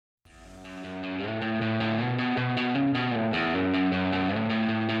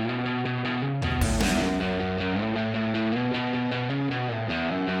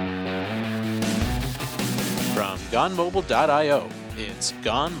GoneMobile.io. It's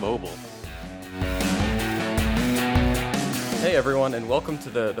Gone Mobile. Hey everyone, and welcome to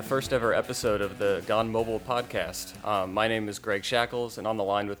the first ever episode of the Gone Mobile podcast. My name is Greg Shackles, and on the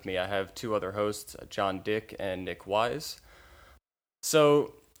line with me I have two other hosts, John Dick and Nick Wise.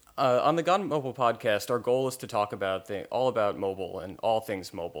 So, on the Gone Mobile podcast, our goal is to talk about all about mobile and all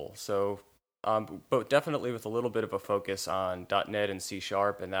things mobile. So, but definitely with a little bit of a focus on .NET and C#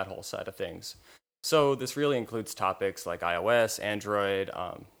 and that whole side of things. So this really includes topics like iOS, Android,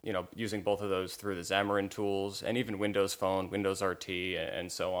 using both of those through the Xamarin tools, and even Windows Phone, Windows RT,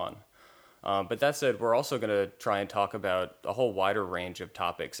 and so on. But that said, we're also going to try and talk about a whole wider range of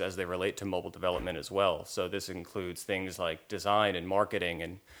topics as they relate to mobile development as well. So this includes things like design and marketing,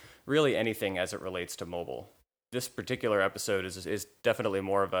 and really anything as it relates to mobile. This particular episode is definitely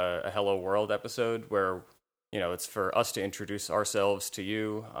more of a Hello World episode where, it's for us to introduce ourselves to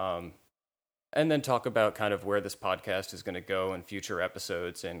you, and then talk about kind of where this podcast is going to go in future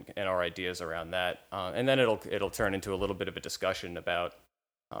episodes and our ideas around that. And then it'll turn into a little bit of a discussion about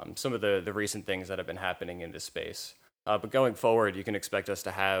some of the recent things that have been happening in this space. But going forward, you can expect us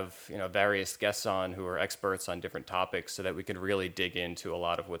to have various guests on who are experts on different topics so that we can really dig into a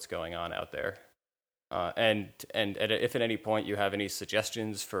lot of what's going on out there. And if at any point you have any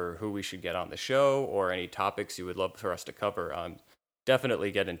suggestions for who we should get on the show or any topics you would love for us to cover,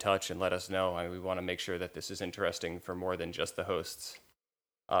 definitely get in touch and let us know. We want to make sure that this is interesting for more than just the hosts.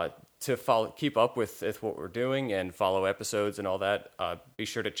 To keep up with what we're doing and follow episodes and all that, be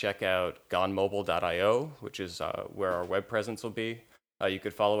sure to check out GoneMobile.io, which is where our web presence will be. You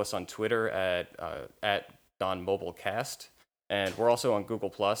could follow us on Twitter at GoneMobileCast, and we're also on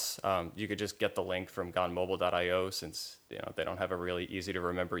Google+. You could just get the link from GoneMobile.io since they don't have a really easy to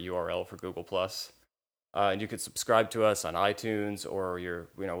remember URL for Google+. And you can subscribe to us on iTunes or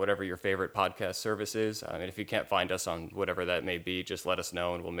whatever your favorite podcast service is. And if you can't find us on whatever that may be, just let us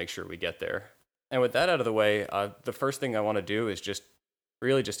know and we'll make sure we get there. And with that out of the way, the first thing I want to do is just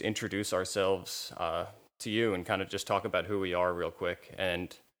introduce ourselves to you and kind of just talk about who we are real quick.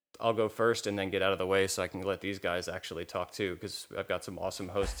 And I'll go first and then get out of the way so I can let these guys actually talk too, because I've got some awesome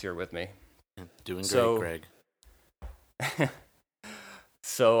hosts here with me. Doing great, Greg.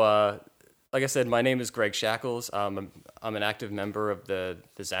 So, like I said, my name is Greg Shackles. I'm an active member of the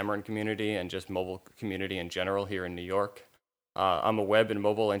Xamarin community and just mobile community in general here in New York. I'm a web and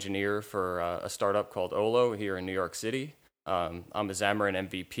mobile engineer for a startup called Olo here in New York City. I'm a Xamarin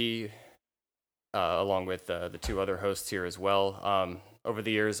MVP along with the two other hosts here as well. Over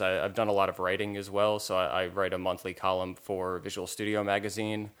the years, I've done a lot of writing as well, so I write a monthly column for Visual Studio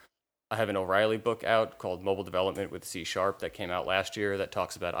Magazine. I have an O'Reilly book out called Mobile Development with C# that came out last year that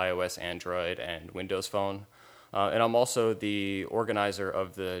talks about iOS, Android, and Windows Phone. And I'm also the organizer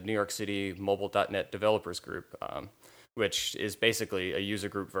of the New York City Mobile.NET Developers Group, which is basically a user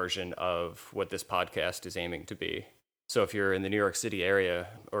group version of what this podcast is aiming to be. So if you're in the New York City area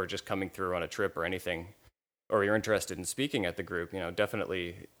or just coming through on a trip or anything, or you're interested in speaking at the group,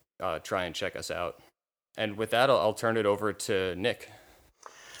 definitely try and check us out. And with that, I'll turn it over to Nick.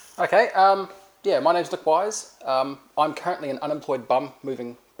 Okay, my name's Nick Wise. I'm currently an unemployed bum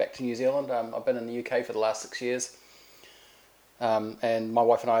moving back to New Zealand. I've been in the UK for the last 6 years, and my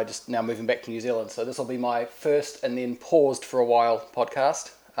wife and I are just now moving back to New Zealand, so this will be my first and then paused for a while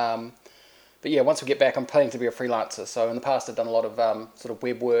podcast. But yeah, once we get back, I'm planning to be a freelancer. So in the past, I've done a lot of sort of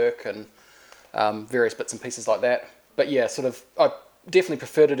web work and various bits and pieces like that. But yeah, I definitely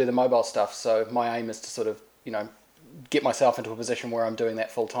prefer to do the mobile stuff, so my aim is to sort of, get myself into a position where I'm doing that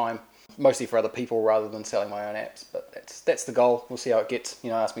full time, mostly for other people rather than selling my own apps. But that's the goal. We'll see how it gets.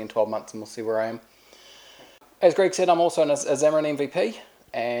 Ask me in 12 months and we'll see where I am. As Greg said, I'm also a Xamarin MVP,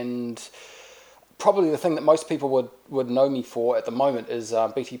 and probably the thing that most people would know me for at the moment is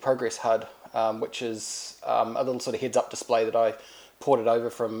BT Progress HUD, which is a little sort of heads-up display that I ported over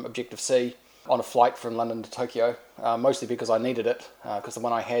from Objective-C on a flight from London to Tokyo, mostly because I needed it, because the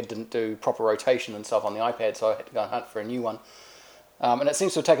one I had didn't do proper rotation and stuff on the iPad, so I had to go and hunt for a new one. And it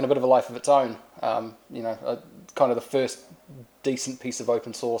seems to have taken a bit of a life of its own, kind of the first decent piece of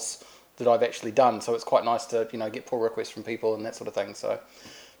open source that I've actually done, so it's quite nice to, get pull requests from people and that sort of thing, so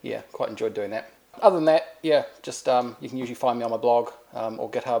yeah, quite enjoyed doing that. Other than that, yeah, just you can usually find me on my blog or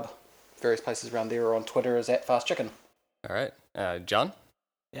GitHub, various places around there, or on Twitter as @FastChicken. All right. John?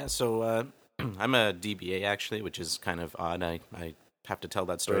 Yeah, so I'm a DBA, actually, which is kind of odd. I have to tell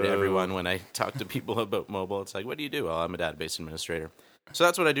that story to everyone when I talk to people about mobile. It's like, what do you do? Well, I'm a database administrator. So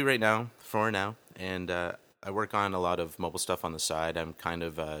that's what I do right now, for now. And I work on a lot of mobile stuff on the side. I'm kind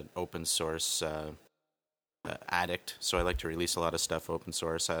of an open source addict, so I like to release a lot of stuff open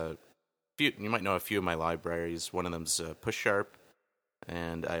source. A you might know a few of my libraries. One of them's PushSharp,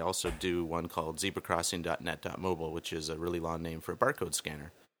 and I also do one called zebracrossing.net.mobile, which is a really long name for a barcode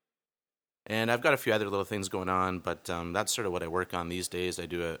scanner. And I've got a few other little things going on, but that's sort of what I work on these days. I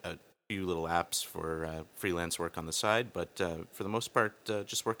do a few little apps for freelance work on the side, but for the most part,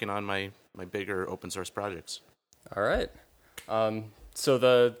 just working on my bigger open source projects. All right.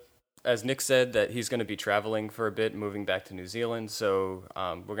 As Nick said, that he's going to be traveling for a bit, moving back to New Zealand. So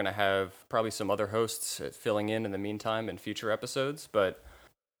we're going to have probably some other hosts filling in the meantime in future episodes. But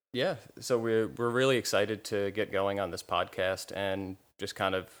yeah, so we're really excited to get going on this podcast and just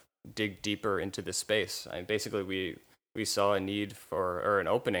kind of dig deeper into this space. I mean, basically, we saw a need or an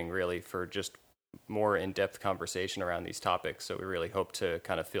opening really for just more in-depth conversation around these topics. So we really hope to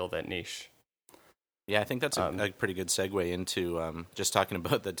kind of fill that niche. Yeah, I think that's a pretty good segue into just talking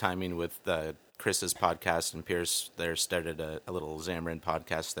about the timing with Chris's podcast, and Pierce there started a little Xamarin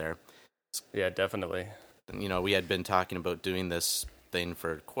podcast there. Yeah, definitely. You know, we had been talking about doing this thing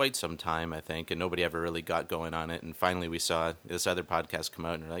for quite some time, I think, and nobody ever really got going on it. And finally we saw this other podcast come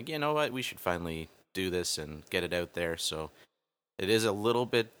out, and we're like, you know what, we should finally do this and get it out there. So it is a little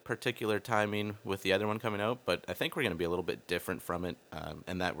bit particular timing with the other one coming out, but I think we're going to be a little bit different from it,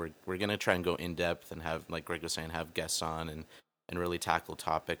 and that we're going to try and go in depth and have, like Greg was saying, have guests on and really tackle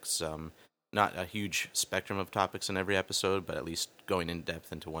topics. Not a huge spectrum of topics in every episode, but at least going in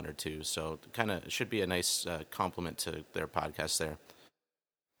depth into one or two. So it should be a nice complement to their podcast there.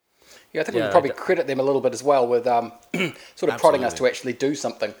 Yeah, I think we can probably credit them a little bit as well with sort of prodding us to actually do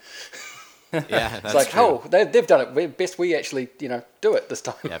something. Yeah, that's it's like, true. They've done it. Best we actually, do it this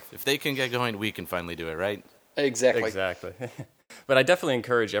time. Yeah, if they can get going, we can finally do it, right? Exactly. But I definitely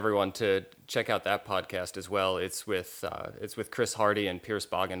encourage everyone to check out that podcast as well. It's with Chris Hardy and Pierce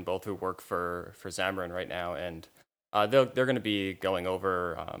Boggin, both who work for Xamarin right now, and they're going to be going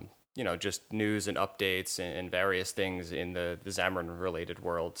over just news and updates and various things in the Xamarin related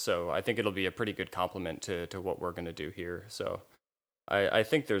world. So I think it'll be a pretty good complement to what we're going to do here. So I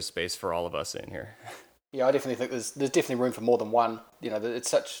think there's space for all of us in here. Yeah, I definitely think there's definitely room for more than one.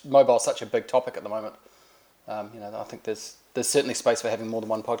 Mobile's such a big topic at the moment. I think there's certainly space for having more than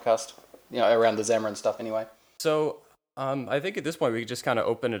one podcast, around the Xamarin stuff anyway. So I think at this point we could just kind of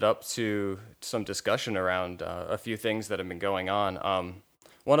open it up to some discussion around a few things that have been going on.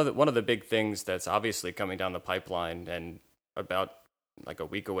 One of the big things that's obviously coming down the pipeline and about like a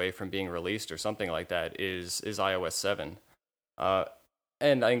week away from being released or something like that is iOS 7.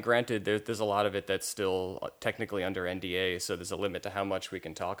 And granted, there's a lot of it that's still technically under NDA, so there's a limit to how much we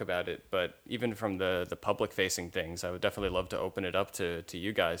can talk about it. But even from the public-facing things, I would definitely love to open it up to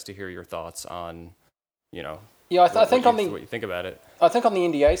you guys to hear your thoughts on, I think what you think about it. I think on the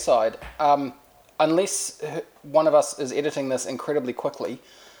NDA side, unless one of us is editing this incredibly quickly,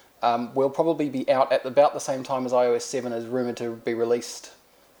 we'll probably be out at about the same time as iOS 7 is rumored to be released.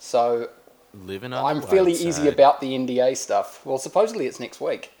 So I'm fairly easy about the NDA stuff. Well, supposedly it's next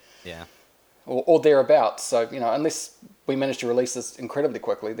week. Yeah. Or thereabouts. So, unless we manage to release this incredibly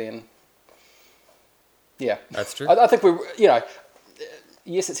quickly, then, yeah. That's true. I think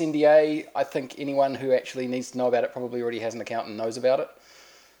yes, it's NDA. I think anyone who actually needs to know about it probably already has an account and knows about it.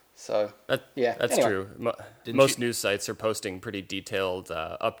 So, That's true. Most news sites are posting pretty detailed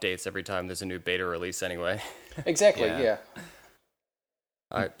updates every time there's a new beta release anyway. Exactly, yeah.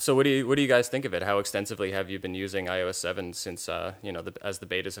 All right. So what do you guys think of it? How extensively have you been using iOS 7 since as the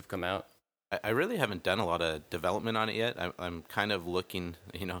betas have come out? I really haven't done a lot of development on it yet. I'm kind of looking,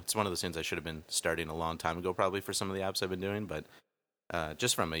 it's one of those things I should have been starting a long time ago probably for some of the apps I've been doing, but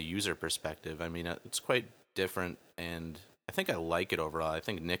just from a user perspective, I mean, it's quite different, and I think I like it overall. I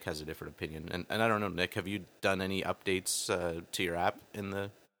think Nick has a different opinion, and I don't know, Nick, have you done any updates to your app for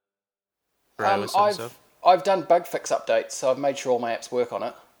iOS 7 stuff? I've done bug fix updates, so I've made sure all my apps work on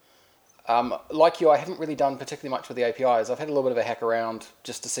it. Like you, I haven't really done particularly much with the APIs. I've had a little bit of a hack around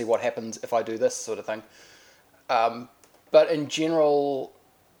just to see what happens if I do this sort of thing. But in general,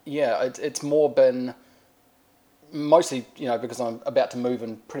 yeah, it's more been mostly, because I'm about to move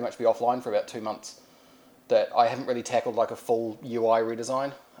and pretty much be offline for about 2 months, that I haven't really tackled like a full UI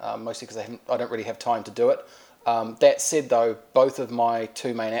redesign, mostly because I don't really have time to do it. That said, though, both of my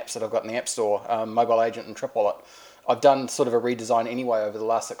two main apps that I've got in the App Store, Mobile Agent and TripWallet, I've done sort of a redesign anyway over the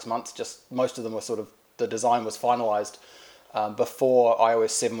last 6 months. Just most of them were the design was finalized before iOS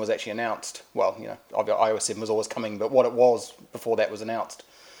 7 was actually announced. Well, iOS 7 was always coming, but what it was before that was announced.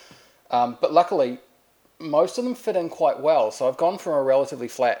 But luckily, most of them fit in quite well. So I've gone from a relatively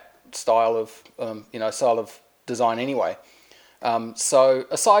flat style of design anyway. So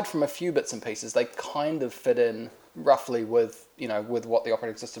aside from a few bits and pieces, they kind of fit in roughly with what the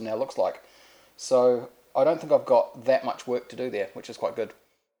operating system now looks like. So I don't think I've got that much work to do there, which is quite good.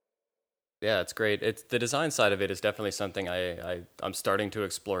 Yeah, it's great. It's the design side of it is definitely something I'm starting to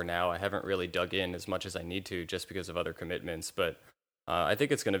explore now. I haven't really dug in as much as I need to just because of other commitments, but I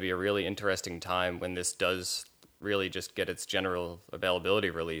think it's going to be a really interesting time when this does really just get its general availability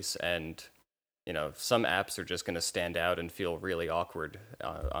release, and some apps are just going to stand out and feel really awkward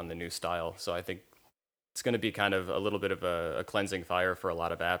on the new style. So I think it's going to be kind of a little bit of a cleansing fire for a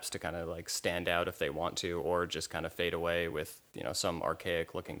lot of apps to kind of like stand out if they want to, or just kind of fade away with some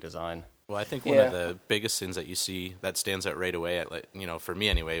archaic looking design. Well, I think one of the biggest things that you see that stands out right away, for me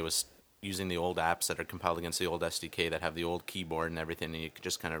anyway, was using the old apps that are compiled against the old SDK that have the old keyboard and everything, and you could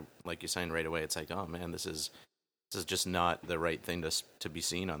just kind of, like you're saying right away, it's like, oh man, this is just not the right thing to be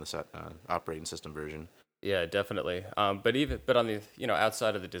seen on the operating system version. Yeah, definitely. But on the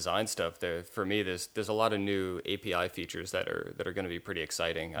outside of the design stuff, for me there's a lot of new API features that are going to be pretty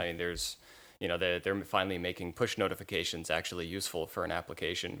exciting. I mean, there's they're finally making push notifications actually useful for an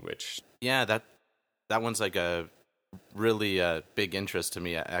application, which that one's like a really big interest to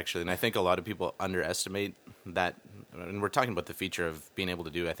me actually, and I think a lot of people underestimate that. And we're talking about the feature of being able to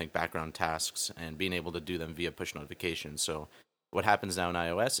do, I think, background tasks and being able to do them via push notifications. So what happens now in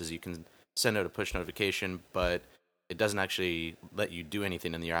iOS is you can send out a push notification, but it doesn't actually let you do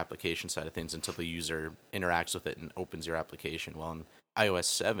anything in your application side of things until the user interacts with it and opens your application. Well, in iOS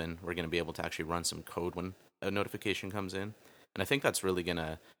 7, we're going to be able to actually run some code when a notification comes in. And I think that's really going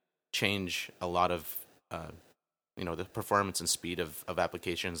to change a lot of, the performance and speed of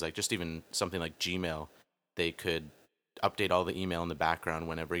applications. Like just even something like Gmail, they could update all the email in the background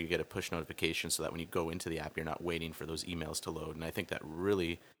whenever you get a push notification so that when you go into the app, you're not waiting for those emails to load. And I think that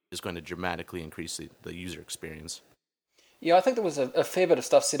really is going to dramatically increase the user experience. Yeah, I think there was a fair bit of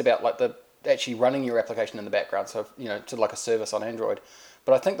stuff said about like the actually running your application in the background, so to like a service on Android.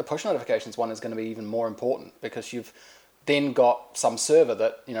 But I think the push notifications one is going to be even more important because you've then got some server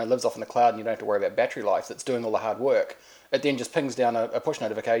that lives off in the cloud and you don't have to worry about battery life that's doing all the hard work. It then just pings down a push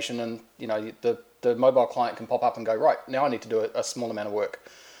notification and the mobile client can pop up and go, right, now I need to do a small amount of work,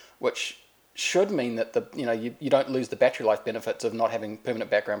 which should mean that you don't lose the battery life benefits of not having permanent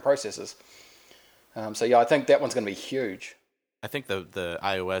background processes. I think that one's going to be huge. I think the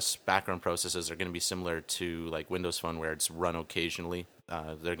iOS background processes are going to be similar to like Windows Phone, where it's run occasionally.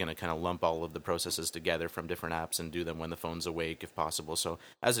 They're going to kind of lump all of the processes together from different apps and do them when the phone's awake, if possible. So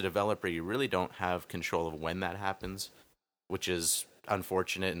as a developer, you really don't have control of when that happens, which is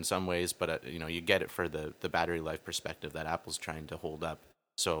unfortunate in some ways. But you get it for the battery life perspective that Apple's trying to hold up.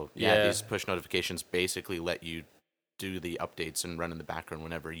 So these push notifications basically let you do the updates and run in the background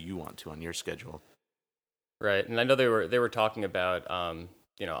whenever you want to on your schedule. Right, and I know they were talking about, on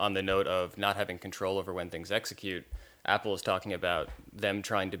the note of not having control over when things execute, Apple is talking about them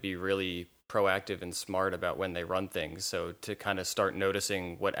trying to be really proactive and smart about when they run things. So to kind of start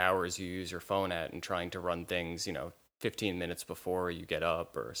noticing what hours you use your phone at and trying to run things, 15 minutes before you get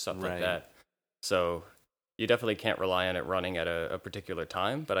up or stuff like that. So you definitely can't rely on it running at a particular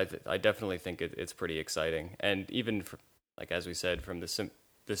time, but I definitely think it's pretty exciting. And even like as we said, from the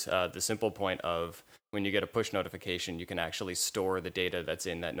simple point of when you get a push notification, you can actually store the data that's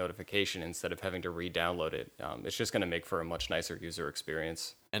in that notification instead of having to re-download it. It's just going to make for a much nicer user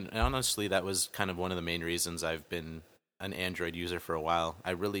experience. And honestly, that was kind of one of the main reasons I've been an Android user for a while.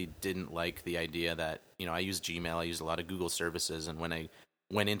 I really didn't like the idea that, I use Gmail, I use a lot of Google services, and when I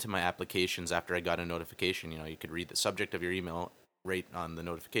went into my applications after I got a notification, you could read the subject of your email right on the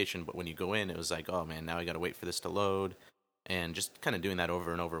notification, but when you go in, it was like, oh man, now I got to wait for this to load. And just kind of doing that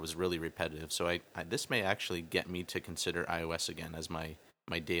over and over was really repetitive. So this may actually get me to consider iOS again as my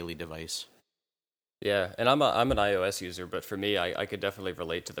daily device. Yeah, and I'm an iOS user, but for me, I could definitely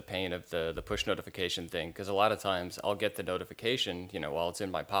relate to the pain of the push notification thing, because a lot of times I'll get the notification, while it's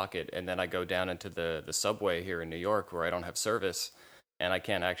in my pocket, and then I go down into the subway here in New York where I don't have service, and I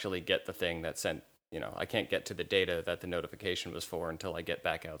can't actually get the thing that sent, I can't get to the data that the notification was for until I get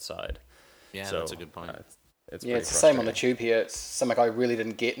back outside. Yeah, so, that's a good point. It's the same on the tube here. It's something I really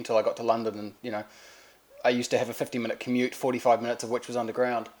didn't get until I got to London, and I used to have a 50-minute commute, 45 minutes of which was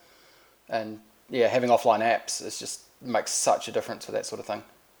underground, and having offline apps makes such a difference for that sort of thing.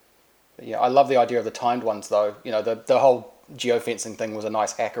 But I love the idea of the timed ones though. The whole geofencing thing was a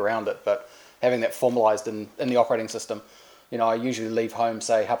nice hack around it, but having that formalized in the operating system. I usually leave home,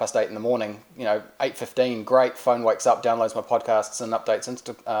 say 8:30 in the morning. 8:15, great. Phone wakes up, downloads my podcasts, and updates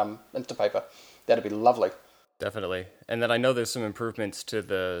Instapaper. That'd be lovely. Definitely. And then I know there's some improvements to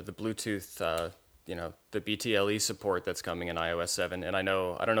the Bluetooth, the BTLE support that's coming in iOS 7. And I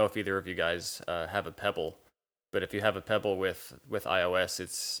don't know if either of you guys have a Pebble, But if you have a Pebble with iOS,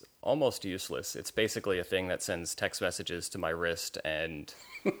 it's almost useless. It's basically a thing that sends text messages to my wrist and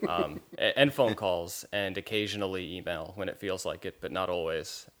and phone calls and occasionally email when it feels like it, but not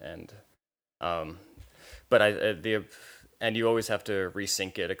always. And but and you always have to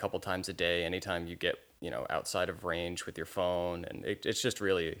resync it a couple times a day anytime you get outside of range with your phone, and it's just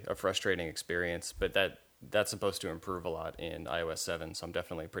really a frustrating experience. But that's supposed to improve a lot in iOS 7, so I'm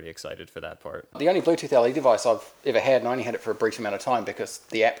definitely pretty excited for that part. The only Bluetooth LE device I've ever had, and I only had it for a brief amount of time because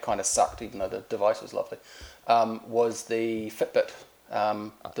the app kind of sucked, even though the device was lovely, was the Fitbit,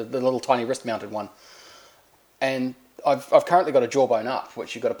 the little tiny wrist-mounted one. And I've currently got a Jawbone Up,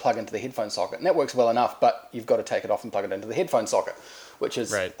 which you've got to plug into the headphone socket, and that works well enough, but you've got to take it off and plug it into the headphone socket, which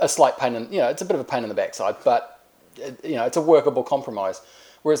is a slight pain in, it's a bit of a pain in the backside, but it's a workable compromise.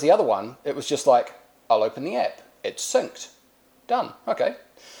 Whereas the other one, it was just like, I'll open the app. It's synced. Done. Okay.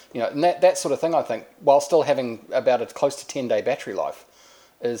 And that sort of thing, I think, while still having about a close to 10-day battery life,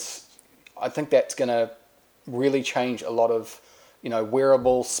 I think that's going to really change a lot of,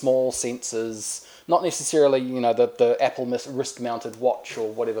 wearable, small sensors, not necessarily, the Apple wrist-mounted watch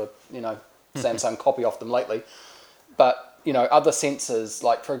or whatever, Samsung copy off them lately, but, other sensors,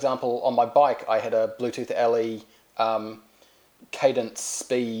 like, for example, on my bike, I had a Bluetooth LE cadence,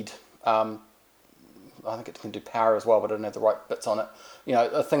 speed, I think it can do power as well, but I don't have the right bits on it.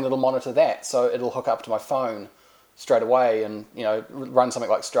 A thing that'll monitor that, so it'll hook up to my phone straight away, and run something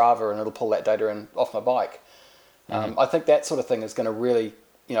like Strava, and it'll pull that data in off my bike. I think that sort of thing is going to really,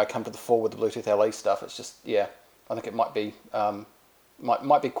 come to the fore with the Bluetooth LE stuff. It's just, I think it might be,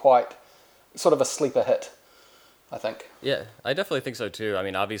 might be quite sort of a sleeper hit, I think. Yeah, I definitely think so too. I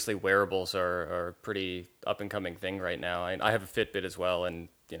mean, obviously wearables are a pretty up and coming thing right now. I have a Fitbit as well, and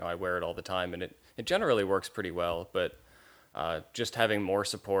I wear it all the time, and it generally works pretty well. But just having more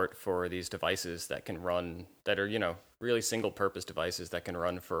support for these devices that are really single purpose devices that can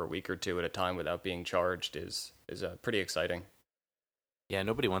run for a week or two at a time without being charged is pretty exciting. Yeah,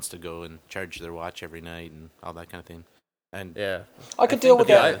 nobody wants to go and charge their watch every night and all that kind of thing. And yeah, I could deal with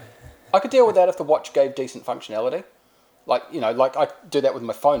that. I could deal with that if the watch gave decent functionality. Like I do that with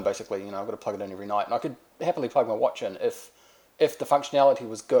my phone basically. I've got to plug it in every night, and I could happily plug my watch in if the functionality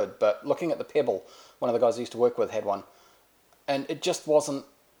was good. But looking at the Pebble, one of the guys I used to work with had one, and it just wasn't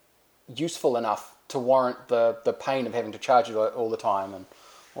useful enough to warrant the pain of having to charge it all the time and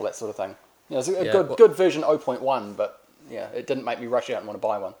all that sort of thing. It's a good version 0.1, but it didn't make me rush out and want to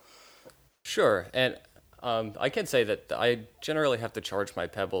buy one. Sure, and I can say that I generally have to charge my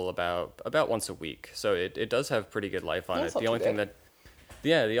Pebble about once a week, so it does have pretty good life on it. The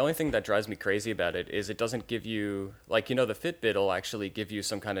only thing that drives me crazy about it is it doesn't give you, the Fitbit will actually give you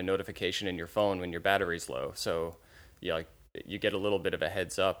some kind of notification in your phone when your battery's low, so you get a little bit of a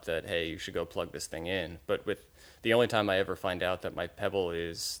heads up that, hey, you should go plug this thing in. But with the only time I ever find out that my Pebble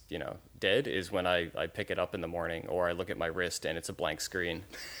is, dead is when I pick it up in the morning, or I look at my wrist and it's a blank screen.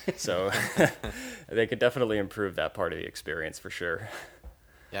 So they could definitely improve that part of the experience for sure.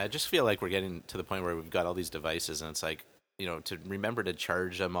 Yeah, I just feel like we're getting to the point where we've got all these devices, and it's like, to remember to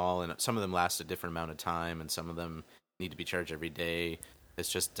charge them all, and some of them last a different amount of time, and some of them need to be charged every day. It's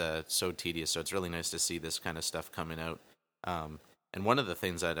just so tedious. So it's really nice to see this kind of stuff coming out. And one of the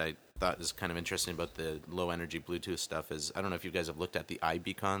things that I thought is kind of interesting about the low energy Bluetooth stuff is, I don't know if you guys have looked at the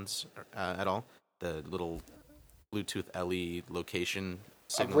iBeacons at all, the little Bluetooth LE location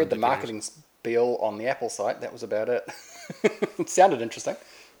signal. I've read the marketing spiel on the Apple site. That was about it. It sounded interesting.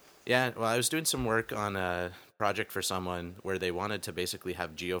 Yeah, well, I was doing some work on a project for someone where they wanted to basically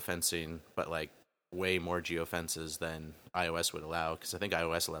have geofencing, but way more geofences than iOS would allow, because I think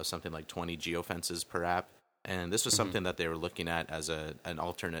iOS allows something like 20 geofences per app. And this was something that they were looking at as an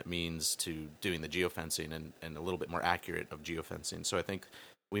alternate means to doing the geofencing and a little bit more accurate of geofencing. So I think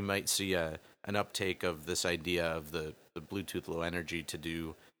we might see an uptake of this idea of the Bluetooth Low Energy to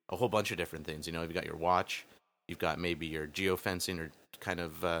do a whole bunch of different things. You've got your watch, you've got maybe your geofencing or kind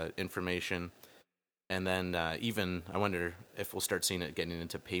of information, and then even I wonder if we'll start seeing it getting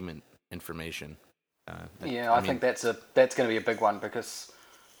into payment information. I think that's going to be a big one, because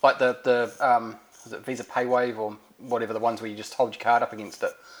like the is it Visa PayWave or whatever, the ones where you just hold your card up against it,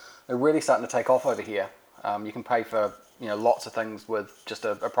 they're really starting to take off over here. You can pay for lots of things with just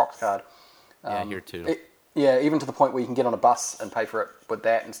a Prox card. Here too. Even to the point where you can get on a bus and pay for it with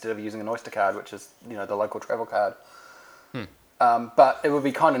that instead of using an Oyster card, which is the local travel card. But it would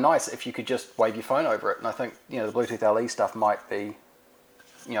be kind of nice if you could just wave your phone over it, and I think the Bluetooth LE stuff might be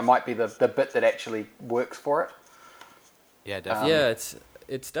the bit that actually works for it. Yeah, definitely.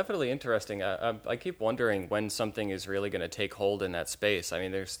 it's definitely interesting. I keep wondering when something is really going to take hold in that space. I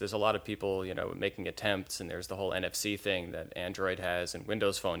mean, there's a lot of people, making attempts, and there's the whole NFC thing that Android has, and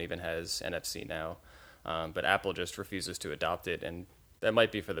Windows Phone even has NFC now. But Apple just refuses to adopt it, and that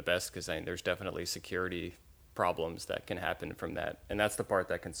might be for the best because there's definitely security problems that can happen from that. And that's the part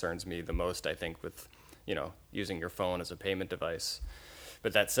that concerns me the most, I think, with, using your phone as a payment device.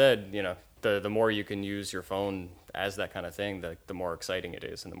 But that said, the more you can use your phone as that kind of thing, the more exciting it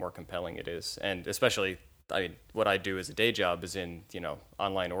is and the more compelling it is. And especially, what I do as a day job is in,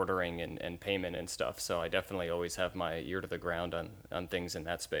 online ordering and payment and stuff. So I definitely always have my ear to the ground on things in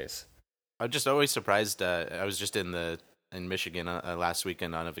that space. I'm just always surprised. I was just in Michigan last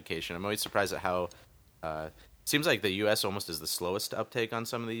weekend on a vacation. I'm always surprised at how it seems like the U.S. almost is the slowest uptake on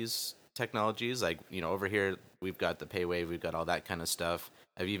some of these technologies. Like, over here, we've got the PayWave, we've got all that kind of stuff.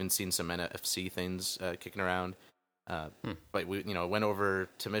 I've even seen some NFC things kicking around. But we, went over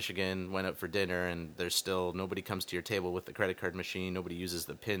to Michigan, went out for dinner, and there's still nobody comes to your table with the credit card machine. Nobody uses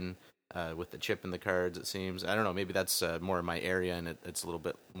the PIN with the chip in the cards, it seems. I don't know, maybe that's more in my area, and it's a little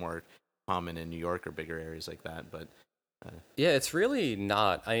bit more common in New York or bigger areas like that. But yeah, it's really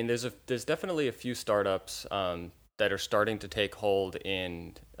not. I mean, there's definitely a few startups that are starting to take hold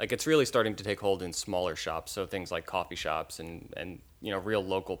in, it's really starting to take hold in smaller shops. So things like coffee shops and real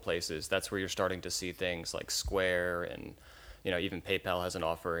local places. That's where you're starting to see things like Square and, even PayPal has an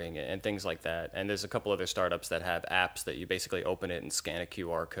offering and things like that. And there's a couple other startups that have apps that you basically open it and scan a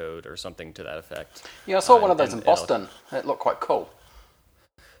QR code or something to that effect. Yeah, I saw one of those in Boston. It looked quite cool.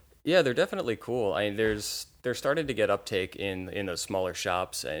 Yeah, they're definitely cool. I mean, they're starting to get uptake in those smaller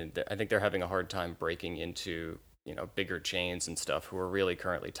shops, and I think they're having a hard time breaking into, bigger chains and stuff who are really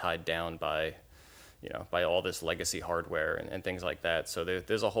currently tied down by, by all this legacy hardware and things like that. So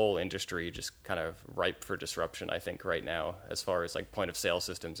there's a whole industry just kind of ripe for disruption, I think, right now, as far as point of sale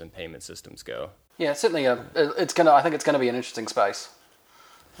systems and payment systems go. Yeah, certainly. I think it's gonna be an interesting space.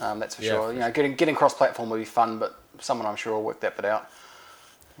 That's for sure. Getting cross-platform will be fun, but someone I'm sure will work that bit out.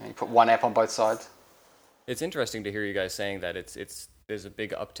 You put one app on both sides. It's interesting to hear you guys saying that there's a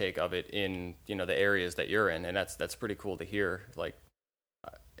big uptake of it in the areas that you're in, and that's pretty cool to hear.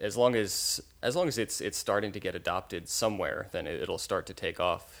 As long as it's starting to get adopted somewhere, then it'll start to take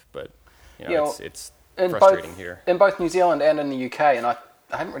off. But it's frustrating here in both New Zealand and in the UK. And I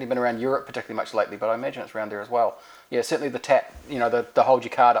haven't really been around Europe particularly much lately, but I imagine it's around there as well. Yeah, certainly the tap, the hold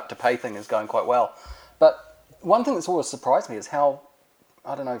your card up to pay thing is going quite well. But one thing that's always surprised me is how,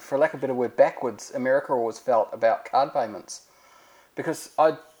 I don't know, for lack of a better word, backwards America always felt about card payments. Because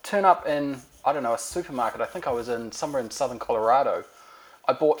I'd turn up in, a supermarket. I think I was somewhere in southern Colorado.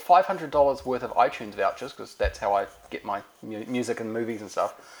 I bought $500 worth of iTunes vouchers, because that's how I get my music and movies and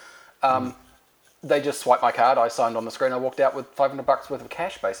stuff. They just swiped my card, I signed on the screen, I walked out with $500 worth of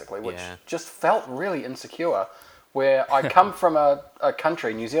cash, basically, which just felt really insecure. Where I come from a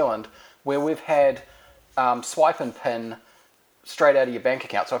country, New Zealand, where we've had swipe and pin straight out of your bank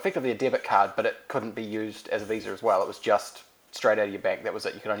account. So effectively a debit card, but it couldn't be used as a Visa as well. It was just straight out of your bank. That was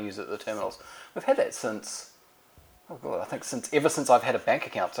it. You could only use it at the terminals. We've had that since, I think ever since I've had a bank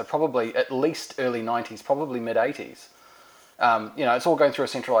account. So probably at least early 90s, probably mid 80s. It's all going through a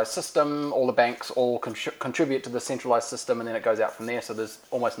centralized system. All the banks all contribute to the centralized system, and then it goes out from there. So there's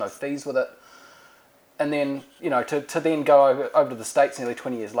almost no fees with it. And then, to then go over to the States nearly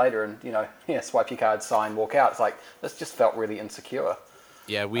 20 years later and, swipe your card, sign, walk out. It's this just felt really insecure.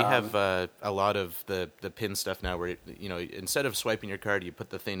 Yeah, we have a lot of the PIN stuff now where, instead of swiping your card, you put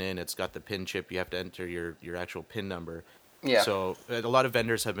the thing in, it's got the PIN chip, you have to enter your actual PIN number. Yeah. So a lot of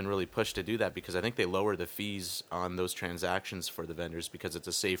vendors have been really pushed to do that because I think they lower the fees on those transactions for the vendors because it's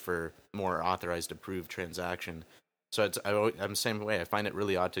a safer, more authorized, approved transaction. So I'm the same way. I find it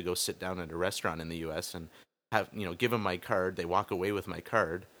really odd to go sit down at a restaurant in the U.S. and have, give them my card. They walk away with my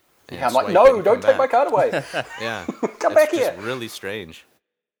card. Yeah, I'm like, no, don't take my card away. Yeah. Come back here. It's just really strange.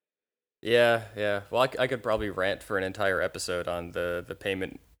 Yeah. Well, I could probably rant for an entire episode on the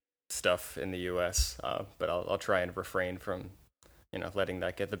payment stuff in the U.S., but I'll try and refrain from, letting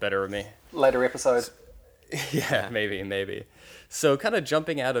that get the better of me. Later episode. Yeah, maybe. So kind of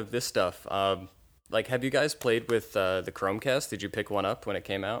jumping out of this stuff, have you guys played with the Chromecast? Did you pick one up when it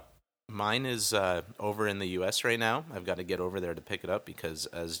came out? Mine is over in the U.S. right now. I've got to get over there to pick it up because,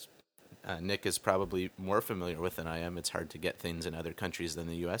 as Nick is probably more familiar with than I am, it's hard to get things in other countries than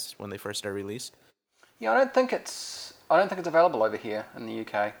the U.S. when they first are released. Yeah, I don't think it's available over here in the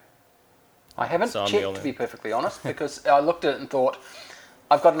UK. I haven't checked, to be perfectly honest, because I looked at it and thought,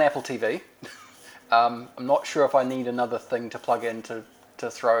 I've got an Apple TV. I'm not sure if I need another thing to plug in to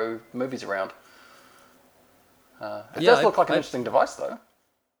throw movies around. It does look like an interesting device, though.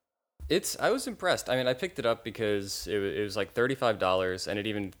 I was impressed. I mean, I picked it up because it was like $35,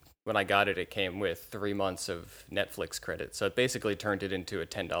 and when I got it, it came with 3 months of Netflix credit. So it basically turned it into a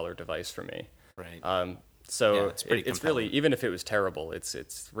 $10 device for me. Right. So it's it's really, even if it was terrible,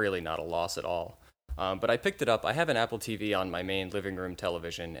 it's really not a loss at all. But I picked it up. I have an Apple TV on my main living room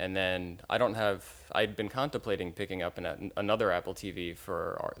television, and then I'd been contemplating picking up another Apple TV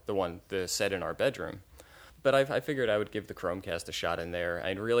for the set in our bedroom. But I figured I would give the Chromecast a shot in there.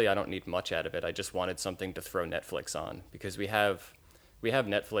 And really, I don't need much out of it. I just wanted something to throw Netflix on, because we have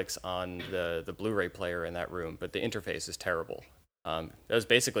Netflix on the Blu-ray player in that room, but the interface is terrible. That was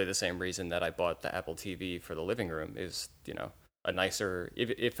basically the same reason that I bought the Apple TV for the living room. Is a nicer,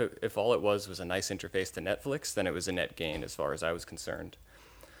 if all it was a nice interface to Netflix, then it was a net gain as far as I was concerned.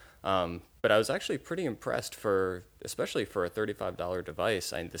 But I was actually pretty impressed especially for a $35 device.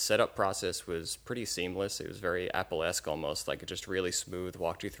 The setup process was pretty seamless. It was very Apple-esque almost, like it just really smooth,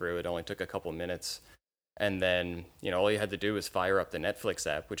 walked you through. It only took a couple minutes. And then, all you had to do was fire up the Netflix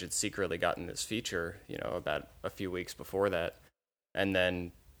app, which had secretly gotten this feature, about a few weeks before that. And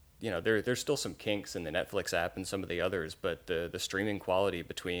then, there's still some kinks in the Netflix app and some of the others, but the streaming quality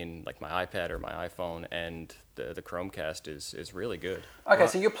between like my iPad or my iPhone and the Chromecast is really good. Okay,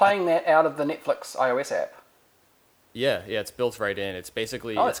 so you're playing that out of the Netflix iOS app? Yeah, it's built right in. It's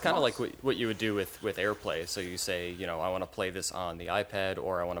basically, Oh, it's kind of nice. like what you would do with AirPlay. So you say, I want to play this on the iPad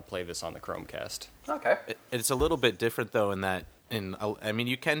or I want to play this on the Chromecast. Okay. It's a little bit different though in that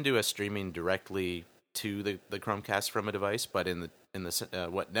you can do a streaming directly to the Chromecast from a device, but in the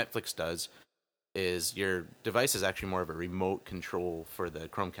what Netflix does is your device is actually more of a remote control for the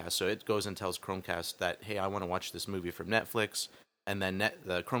Chromecast. So it goes and tells Chromecast that, hey, I want to watch this movie from Netflix, and then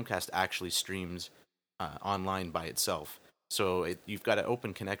the Chromecast actually streams online by itself. So you've got an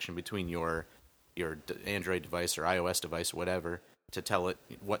open connection between your Android device or iOS device, whatever, to tell it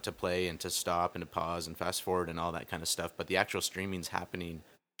what to play and to stop and to pause and fast forward and all that kind of stuff. But the actual streaming's happening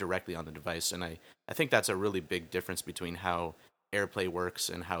directly on the device, and I think that's a really big difference between how AirPlay works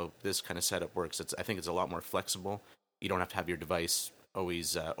and how this kind of setup works. I think it's a lot more flexible. You don't have to have your device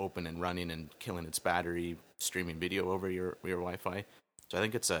always open and running and killing its battery, streaming video over your Wi-Fi. So I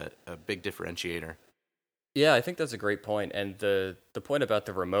think it's a big differentiator. Yeah, I think that's a great point. And the point about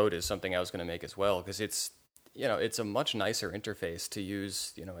the remote is something I was going to make as well, because it's a much nicer interface to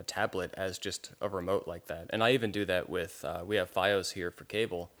use, a tablet as just a remote like that. And I even do that with, we have Fios here for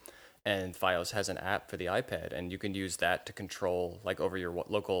cable, and Fios has an app for the iPad, and you can use that to control, like over your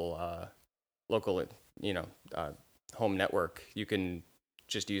local, home network. You can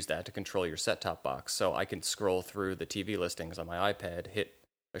just use that to control your set-top box. So I can scroll through the TV listings on my iPad, hit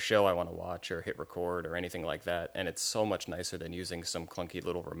a show I want to watch or hit record or anything like that, and it's so much nicer than using some clunky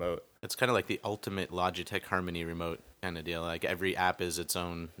little remote. It's kind of like the ultimate Logitech Harmony remote kind of deal. Like every app is its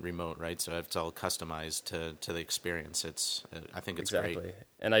own remote, right? So it's all customized to the experience. I think it's exactly. great.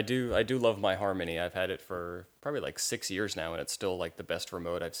 And I do love my Harmony. I've had it for probably like 6 years now, and it's still like the best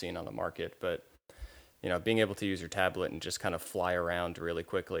remote I've seen on the market. But being able to use your tablet and just kind of fly around really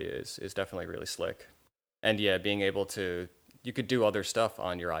quickly is definitely really slick. And yeah, being able to, you could do other stuff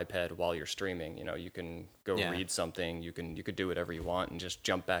on your iPad while you're streaming. You can go read something. You could do whatever you want and just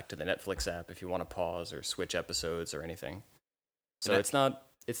jump back to the Netflix app if you want to pause or switch episodes or anything. So it's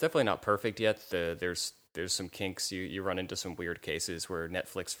definitely not perfect yet. There's some kinks. You run into some weird cases where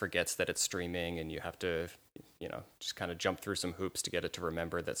Netflix forgets that it's streaming, and you have to just kind of jump through some hoops to get it to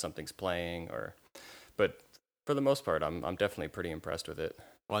remember that something's playing. But for the most part, I'm definitely pretty impressed with it.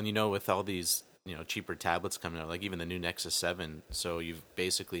 Well, and with all these cheaper tablets coming out, like even the new Nexus 7, so you've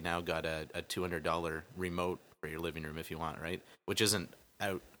basically now got a $200 remote for your living room if you want, right? Which isn't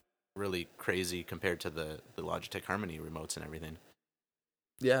out really crazy compared to the Logitech Harmony remotes and everything.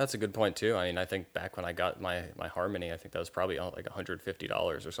 Yeah, that's a good point too. I mean, I think back when I got my Harmony, I think that was probably like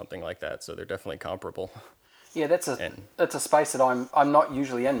 $150 or something like that, so they're definitely comparable. Yeah, that's a space that I'm not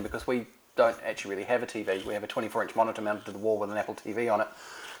usually in, because we don't actually really have a TV. We have a 24-inch monitor mounted to the wall with an Apple TV on it.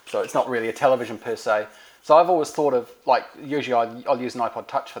 So it's not really a television per se. So I've always thought of, like, usually I'll use an iPod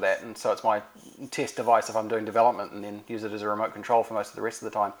Touch for that, and so it's my test device if I'm doing development, and then use it as a remote control for most of the rest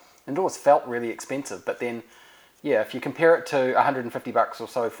of the time. And it always felt really expensive, but then, yeah, if you compare it to $150 or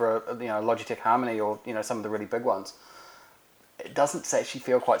so for a Logitech Harmony or some of the really big ones, it doesn't actually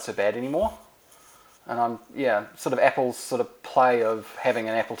feel quite so bad anymore. And sort of Apple's sort of play of having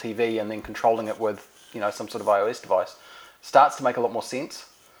an Apple TV and then controlling it with some sort of iOS device starts to make a lot more sense.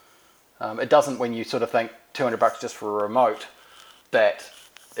 It doesn't when you sort of think $200 just for a remote that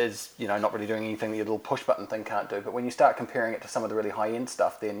is not really doing anything the little push button thing can't do. But when you start comparing it to some of the really high end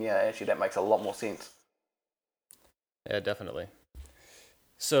stuff, then yeah, actually that makes a lot more sense. Yeah, definitely.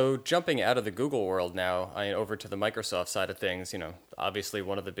 So jumping out of the Google world now, over to the Microsoft side of things, obviously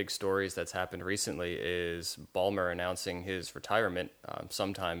one of the big stories that's happened recently is Ballmer announcing his retirement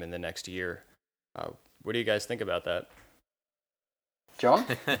sometime in the next year. What do you guys think about that? John?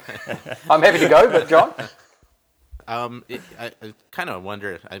 I'm happy to go, but John? I kind of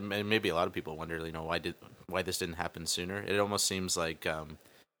wonder, maybe a lot of people wonder, why this didn't happen sooner. It almost seems like,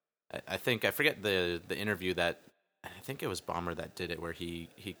 I forget the interview that, I think it was Ballmer that did it, where he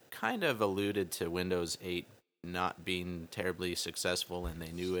kind of alluded to Windows 8 not being terribly successful, and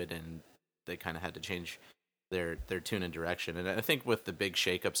they knew it, and they kind of had to change their tune and direction. And I think with the big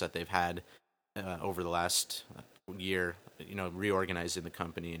shakeups that they've had over the last year, reorganizing the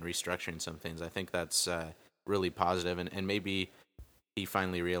company and restructuring some things, I think that's really positive. And maybe he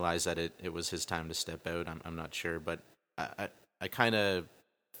finally realized that it was his time to step out. I'm not sure, but I kind of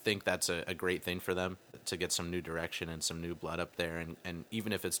think that's a great thing for them, to get some new direction and some new blood up there, and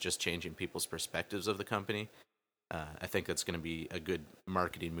even if it's just changing people's perspectives of the company, I think that's going to be a good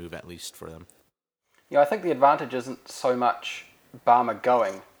marketing move, at least for them. I think the advantage isn't so much Ballmer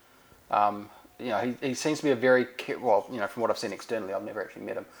going. He seems to be a very, from what I've seen externally, I've never actually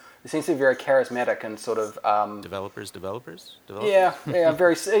met him. He seems to be very charismatic and sort of... Developers? Yeah,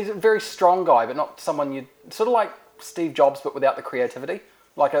 he's a very strong guy, but not someone you'd... Sort of like Steve Jobs, but without the creativity.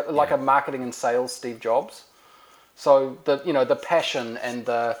 Like a marketing and sales Steve Jobs. So the passion and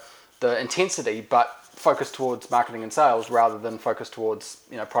the intensity, but focused towards marketing and sales rather than focused towards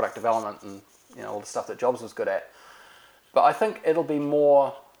product development and all the stuff that Jobs was good at. But I think it'll be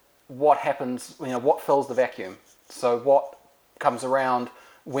more what happens, what fills the vacuum. So what comes around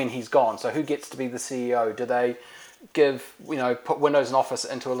when he's gone. So who gets to be the CEO? Do they put Windows and Office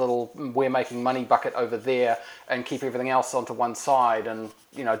into a little we're making money bucket over there and keep everything else onto one side? And,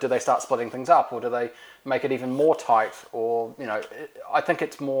 do they start splitting things up, or do they make it even more tight? Or, I think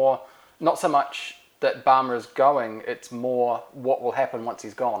it's more, not so much that Ballmer is going, it's more what will happen once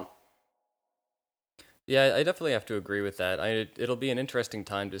he's gone. Yeah, I definitely have to agree with that. It'll be an interesting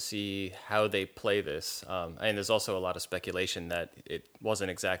time to see how they play this. And there's also a lot of speculation that it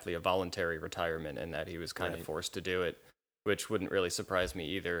wasn't exactly a voluntary retirement and that he was kind of forced to do it, which wouldn't really surprise me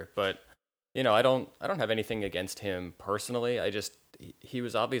either. But I don't have anything against him personally. He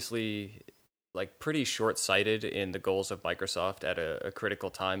was obviously pretty short-sighted in the goals of Microsoft at a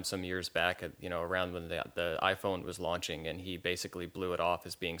critical time some years back, around when the iPhone was launching, and he basically blew it off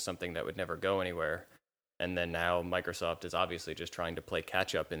as being something that would never go anywhere. And then now Microsoft is obviously just trying to play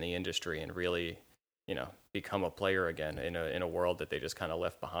catch up in the industry and really, become a player again in a world that they just kind of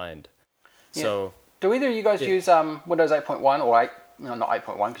left behind. Yeah. So, do either of you guys use Windows 8.1 or 8? No, not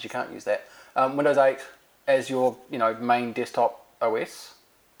 8.1 because you can't use that. Windows 8 as your main desktop OS?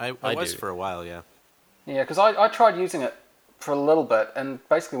 I was for a while, yeah. Yeah, because I tried using it for a little bit and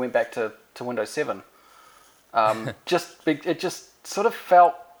basically went back to Windows 7. It just sort of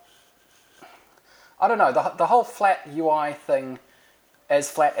felt. I don't know, the whole flat UI thing,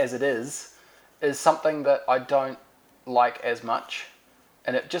 as flat as it is something that I don't like as much.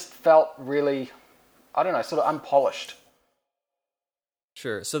 And it just felt really, I don't know, sort of unpolished.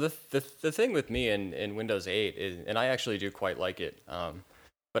 Sure. So the thing with me in Windows 8 is, and I actually do quite like it,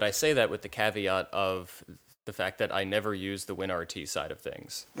 but I say that with the caveat of the fact that I never use the WinRT side of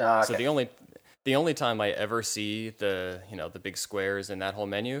things. Okay. So the only time I ever see the big squares in that whole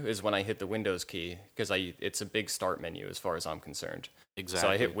menu is when I hit the Windows key, because it's a big start menu as far as I'm concerned.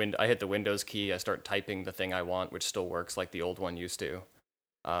 Exactly. So I hit the Windows key, I start typing the thing I want, which still works like the old one used to.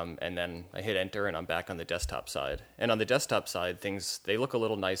 And then I hit enter and I'm back on the desktop side. And on the desktop side, they look a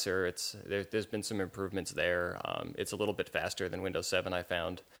little nicer. There's been some improvements there. It's a little bit faster than Windows 7, I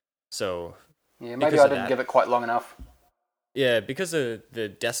found. So yeah, maybe I didn't give it quite long enough. Yeah, because of the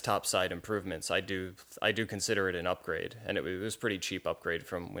desktop side improvements, I do consider it an upgrade, and it was a pretty cheap upgrade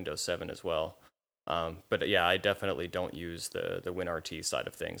from Windows 7 as well. But yeah, I definitely don't use the WinRT side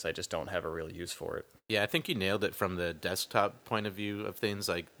of things. I just don't have a real use for it. Yeah, I think you nailed it from the desktop point of view of things.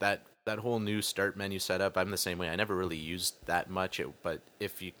 Like that whole new start menu setup, I'm the same way. I never really used that much, but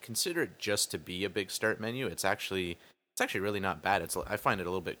if you consider it just to be a big start menu, it's actually really not bad. I find it a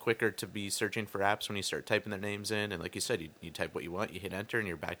little bit quicker to be searching for apps when you start typing their names in, and like you said, you type what you want, you hit enter, and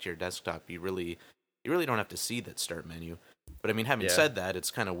you're back to your desktop. You really don't have to see that start menu. But I mean, having said that,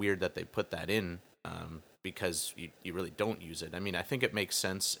 it's kind of weird that they put that in because you really don't use it. I mean, I think it makes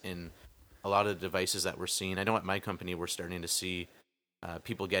sense in a lot of the devices that we're seeing. I know at my company we're starting to see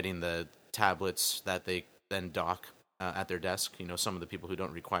people getting the tablets that they then dock at their desk. Some of the people who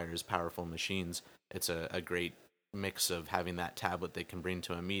don't require as powerful machines. It's a great mix of having that tablet they can bring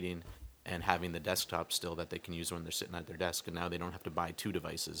to a meeting and having the desktop still that they can use when they're sitting at their desk, and now they don't have to buy two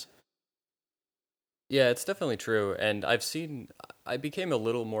devices. Yeah, it's definitely true, and I became a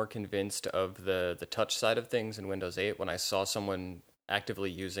little more convinced of the touch side of things in Windows 8 when I saw someone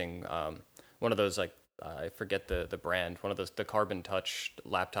actively using one of those, like, I forget the brand, one of those, the Carbon Touch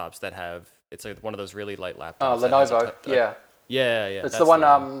laptops that have, it's like one of those really light laptops. Oh, Lenovo, yeah. Yeah. It's the one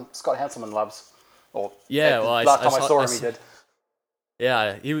Scott Hanselman loves. Or last time I saw him, he did.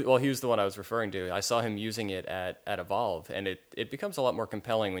 Yeah, he was the one I was referring to. I saw him using it at Evolve, and it becomes a lot more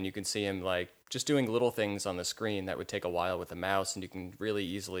compelling when you can see him like just doing little things on the screen that would take a while with a mouse, and you can really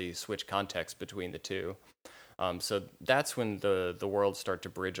easily switch context between the two. So that's when the worlds start to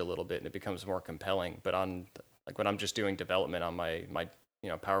bridge a little bit, and it becomes more compelling. But when I'm just doing development on my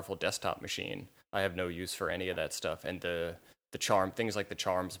powerful desktop machine, I have no use for any of that stuff, and the things like the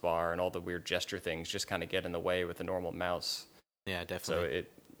charms bar and all the weird gesture things just kind of get in the way with a normal mouse. Yeah, definitely.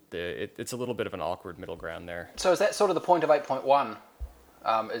 So it's a little bit of an awkward middle ground there. So is that sort of the point of 8.1,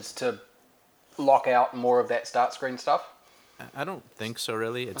 is to lock out more of that start screen stuff? I don't think so,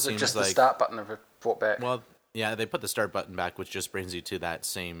 really. It seems just like the start button of it brought back? Well, yeah, they put the start button back, which just brings you to that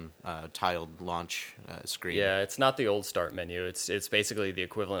same tiled launch screen. Yeah, it's not the old start menu. It's basically the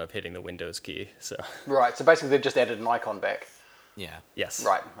equivalent of hitting the Windows key. So right. So basically, they've just added an icon back. Yeah. Yes.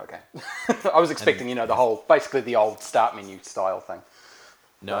 Right. Okay. I was expecting, basically the old start menu style thing.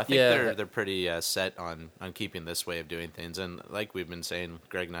 No, I think they're pretty set on keeping this way of doing things, and like we've been saying,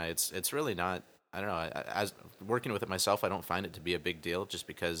 Greg and I, it's really not. I don't know. As working with it myself, I don't find it to be a big deal, just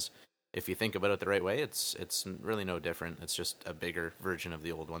because if you think about it the right way, it's really no different. It's just a bigger version of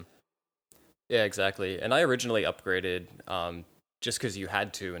the old one. Yeah, exactly. And I originally upgraded just because you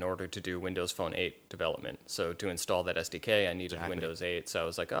had to in order to do Windows Phone 8 development. So to install that SDK, I needed Windows 8. So I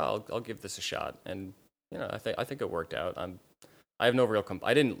was like, I'll give this a shot, and I think it worked out. I have no real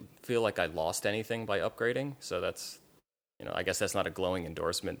I didn't feel like I lost anything by upgrading. So that's I guess that's not a glowing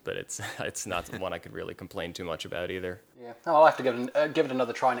endorsement, but it's not one I could really complain too much about either. Yeah, I'll have to give it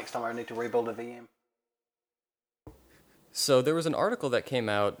another try next time I need to rebuild a VM. So there was an article that came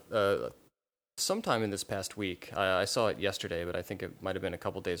out sometime in this past week. I saw it yesterday, but I think it might have been a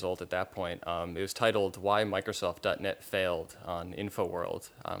couple days old at that point. It was titled "Why Microsoft.NET Failed" on InfoWorld.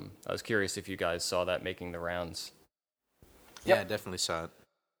 I was curious if you guys saw that making the rounds. Yep. Yeah, I definitely saw it.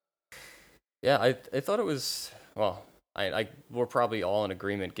 Yeah, I thought it was, well, we're probably all in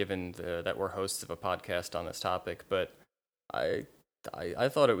agreement given that we're hosts of a podcast on this topic, but I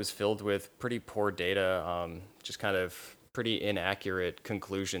thought it was filled with pretty poor data, just kind of pretty inaccurate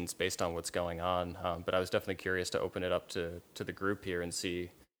conclusions based on what's going on. But I was definitely curious to open it up to the group here and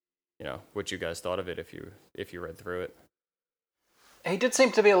see, what you guys thought of it if you read through it. He did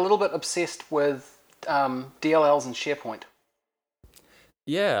seem to be a little bit obsessed with DLLs and SharePoint.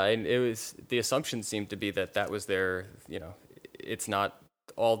 Yeah, and the assumption seemed to be that was their, it's not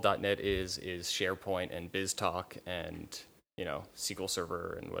all .NET is SharePoint and BizTalk and, SQL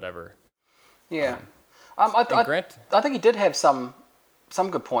Server and whatever. Yeah. I think he did have some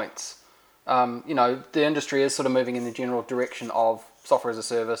good points. The industry is sort of moving in the general direction of software as a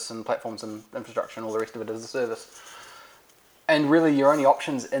service and platforms and infrastructure and all the rest of it as a service. And really, your only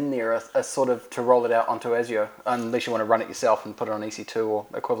options in there are sort of to roll it out onto Azure, unless you want to run it yourself and put it on EC2 or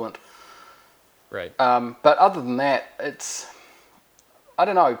equivalent. Right. But other than that, I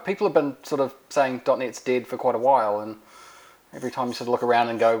don't know, people have been sort of saying .NET's dead for quite a while, and every time you sort of look around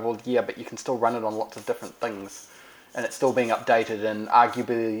and go, well, yeah, but you can still run it on lots of different things, and it's still being updated, and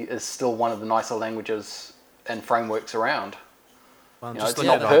arguably is still one of the nicer languages and frameworks around. Well, it's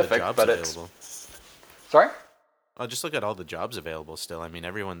not perfect, but available. Sorry? Well, just look at all the jobs available still. I mean,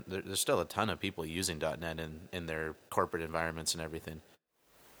 there's still a ton of people using .NET in their corporate environments and everything.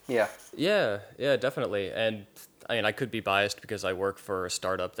 Yeah. Yeah, definitely. And I mean, I could be biased because I work for a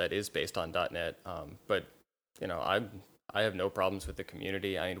startup that is based on .NET, but I have no problems with the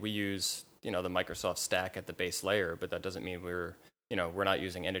community. I mean, we use the Microsoft stack at the base layer, but that doesn't mean we're not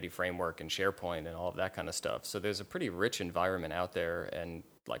using Entity Framework and SharePoint and all of that kind of stuff. So there's a pretty rich environment out there and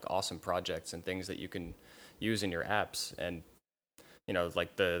like awesome projects and things that you can use in your apps, and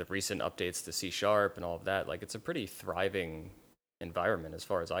like the recent updates to C# and all of that. Like, it's a pretty thriving environment as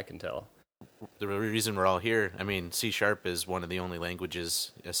far as I can tell. The reason we're all here, I mean, C# is one of the only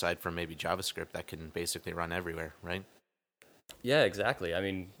languages aside from maybe JavaScript that can basically run everywhere, right? Yeah, exactly. I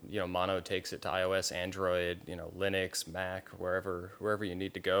mean, Mono takes it to iOS, Android, Linux, Mac, wherever you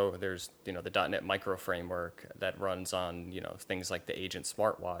need to go. There's, the .NET Micro framework that runs on, things like the Agent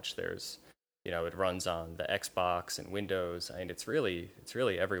smartwatch. There's, it runs on the Xbox and Windows. I mean, it's really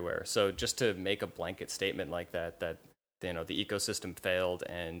everywhere. So just to make a blanket statement like that the ecosystem failed,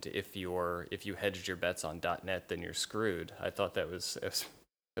 and if you hedged your bets on .NET, then you're screwed. I thought it was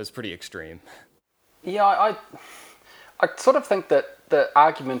pretty extreme. Yeah, I sort of think that the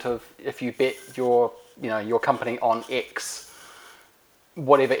argument of if you bet your company on X,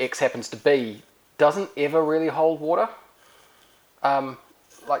 whatever X happens to be, doesn't ever really hold water.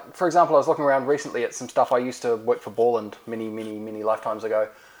 Like, for example, I was looking around recently at some stuff. I used to work for Borland many lifetimes ago,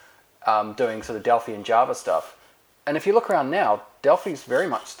 doing sort of Delphi and Java stuff. And if you look around now, Delphi's very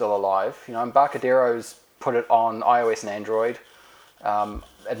much still alive. Embarcadero's put it on iOS and Android.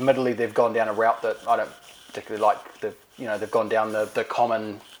 Admittedly, they've gone down a route that I don't particularly like. They've gone down the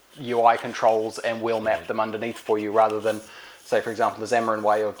common UI controls and will map them underneath for you, rather than, say, for example, the Xamarin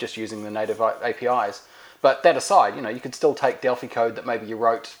way of just using the native APIs. But that aside, you could still take Delphi code that maybe you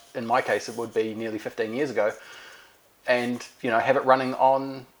wrote, in my case it would be nearly 15 years ago, and have it running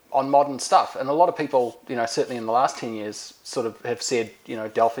on modern stuff. And a lot of people, certainly in the last 10 years, sort of have said,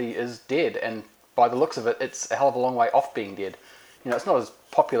 Delphi is dead, and by the looks of it, it's a hell of a long way off being dead. It's not as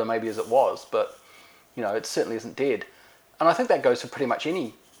popular maybe as it was, but it certainly isn't dead. And I think that goes for pretty much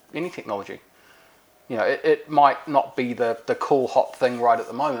any technology. It might not be the cool hot thing right at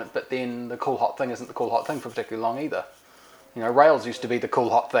the moment, but then the cool hot thing isn't the cool hot thing for particularly long either. Rails used to be the cool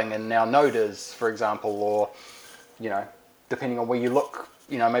hot thing, and now Node is, for example, or depending on where you look,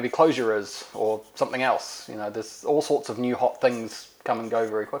 maybe Clojure is, or something else. There's all sorts of new hot things come and go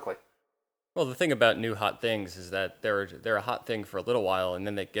very quickly. Well, the thing about new hot things is that they're a hot thing for a little while, and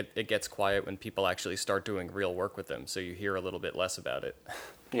then it gets quiet when people actually start doing real work with them, so you hear a little bit less about it.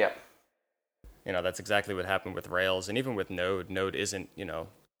 Yeah. That's exactly what happened with Rails, and even with Node. Node isn't,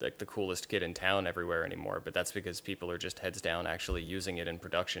 like the coolest kid in town everywhere anymore, but that's because people are just heads down actually using it in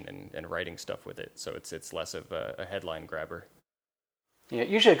production and writing stuff with it, so it's less of a headline grabber. Yeah,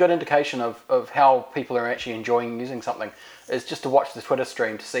 usually a good indication of how people are actually enjoying using something is just to watch the Twitter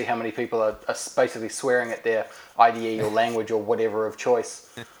stream to see how many people are basically swearing at their IDE or language or whatever of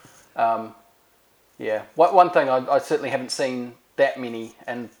choice. Yeah, one thing I certainly haven't seen that many,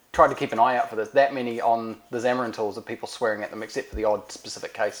 and tried to keep an eye out for this, that many on the Xamarin tools of people swearing at them, except for the odd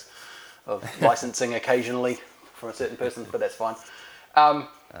specific case of licensing occasionally from a certain person, but that's fine.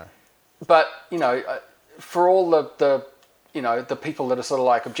 But, for all the people that are sort of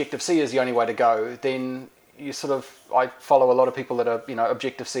like Objective-C is the only way to go, then I follow a lot of people that are,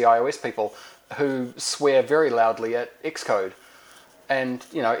 Objective-C iOS people who swear very loudly at Xcode. And,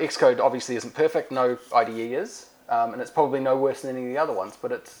 Xcode obviously isn't perfect, no IDE is. And it's probably no worse than any of the other ones,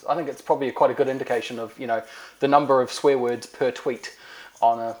 but I think it's probably quite a good indication of, the number of swear words per tweet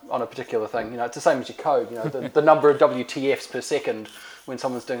on a particular thing. It's the same as your code, the number of WTFs per second when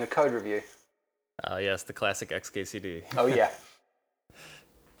someone's doing a code review. Yes, the classic XKCD. Oh, yeah.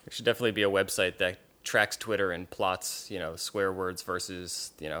 There should definitely be a website that tracks Twitter and plots, swear words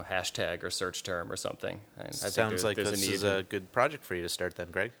versus, hashtag or search term or something. And Sounds like this is a good project for you to start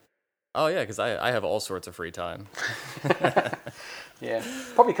then, Greg. Oh, yeah, because I have all sorts of free time. Yeah.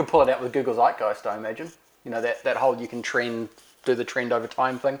 Probably could pull it out with Google Zeitgeist, I imagine. That whole you can do the trend over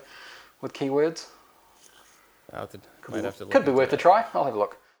time thing with keywords. Could be worth a try. I'll have a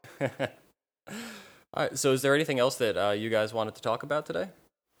look. All right, so is there anything else that you guys wanted to talk about today?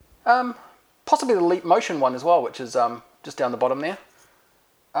 Possibly the Leap Motion one as well, which is just down the bottom there.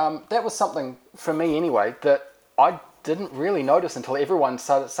 That was something, for me anyway, that I didn't really notice until everyone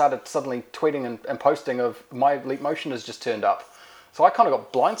started suddenly tweeting and posting of my Leap Motion has just turned up. So I kind of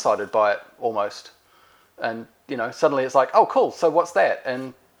got blindsided by it almost. And, suddenly it's like, oh, cool, so what's that?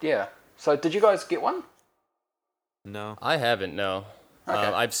 And, yeah. So did you guys get one? No. I haven't, no. Okay.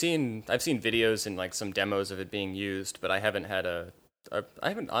 I've seen videos and like some demos of it being used, but I haven't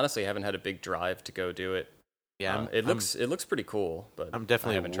honestly haven't had a big drive to go do it. Yeah, it looks pretty cool, but I'm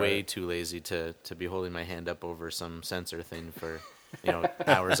definitely way too lazy to be holding my hand up over some sensor thing for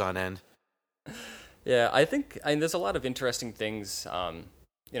hours on end. Yeah, I think there's a lot of interesting things,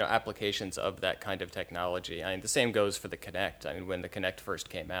 applications of that kind of technology. The same goes for the Kinect. When the Kinect first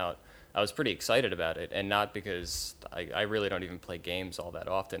came out, I was pretty excited about it, and not because I really don't even play games all that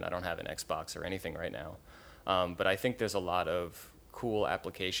often. I don't have an Xbox or anything right now, but I think there's a lot of cool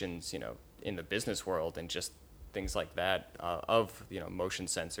applications, in the business world and just things like that of motion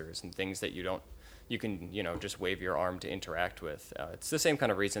sensors and things that you can just wave your arm to interact with. It's the same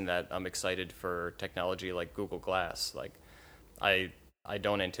kind of reason that I'm excited for technology like Google Glass. Like I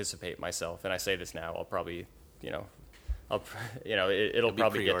don't anticipate myself, and I say this now, I'll probably it'll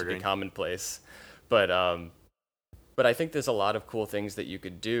probably get to be commonplace, but I think there's a lot of cool things that you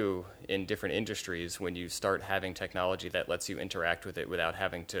could do in different industries when you start having technology that lets you interact with it without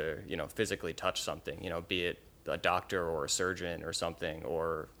having to physically touch something. Be it a doctor or a surgeon or something,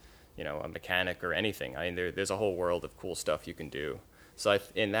 or a mechanic or anything. I mean, there's a whole world of cool stuff you can do. So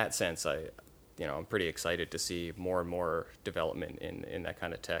in that sense, I'm pretty excited to see more and more development in that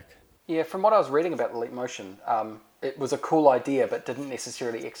kind of tech. Yeah, from what I was reading about the Leap Motion, it was a cool idea, but didn't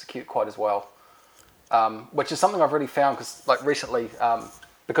necessarily execute quite as well. Which is something I've really found because, like, recently,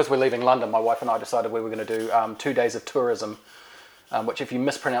 because we're leaving London, my wife and I decided we were going to do 2 days of tourism, which, if you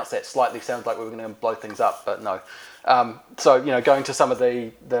mispronounce that slightly, sounds like we were going to blow things up, but no. So, going to some of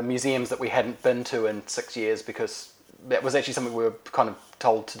the museums that we hadn't been to in 6 years, because that was actually something we were kind of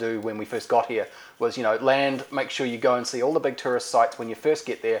told to do when we first got here, was, land, make sure you go and see all the big tourist sites when you first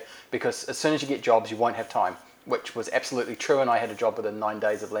get there, because as soon as you get jobs, you won't have time, which was absolutely true, and I had a job within 9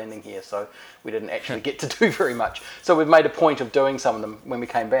 days of landing here, so we didn't actually get to do very much. So we've made a point of doing some of them when we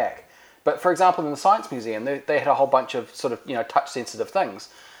came back. But for example, in the Science Museum, they had a whole bunch of sort of, touch-sensitive things,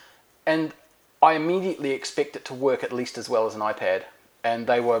 and I immediately expect it to work at least as well as an iPad, and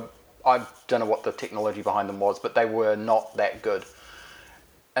they were, I don't know what the technology behind them was, but they were not that good.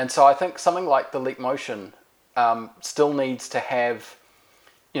 And so I think something like the Leap Motion still needs to have,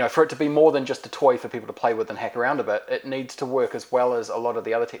 for it to be more than just a toy for people to play with and hack around a bit, it needs to work as well as a lot of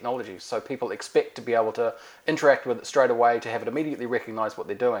the other technologies. So people expect to be able to interact with it straight away, to have it immediately recognize what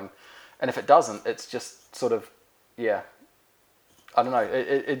they're doing. And if it doesn't, it's just sort of, I don't know,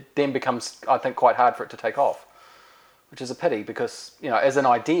 it then becomes, I think, quite hard for it to take off, which is a pity because, as an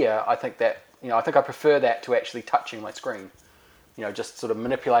idea, I think that, I think I prefer that to actually touching my screen, just sort of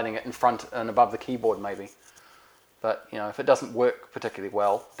manipulating it in front and above the keyboard maybe. But, if it doesn't work particularly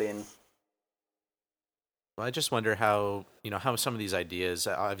well, then... Well, I just wonder how some of these ideas,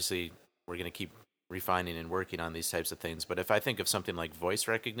 obviously we're going to keep refining and working on these types of things, but if I think of something like voice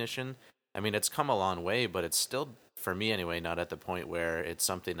recognition, I mean, it's come a long way, but it's still, for me anyway, not at the point where it's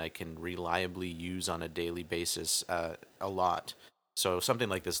something I can reliably use on a daily basis a lot. So something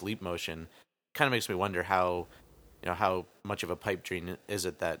like this Leap Motion kind of makes me wonder how much of a pipe dream is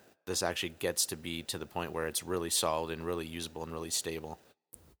it that this actually gets to be to the point where it's really solid and really usable and really stable.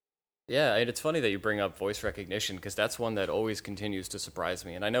 Yeah, and it's funny that you bring up voice recognition because that's one that always continues to surprise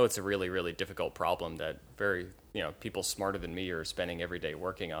me. And I know it's a really, really difficult problem that people smarter than me are spending every day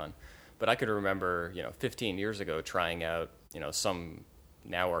working on. But I could remember, 15 years ago trying out, some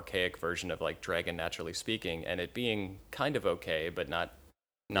now archaic version of like Dragon Naturally Speaking, and it being kind of okay, but not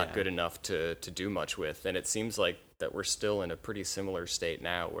good enough to do much with. And it seems like that we're still in a pretty similar state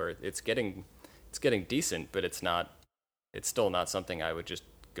now where it's getting decent, but it's still not something I would just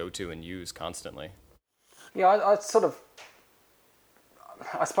go to and use constantly. Yeah, I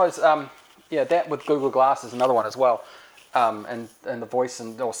suppose, that with Google Glass is another one as well. And the voice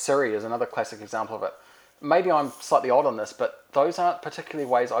or Siri is another classic example of it. Maybe I'm slightly odd on this, but those aren't particularly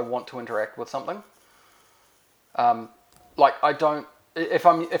ways I want to interact with something. If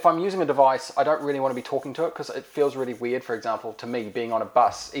I'm using a device, I don't really want to be talking to it because it feels really weird, for example, to me, being on a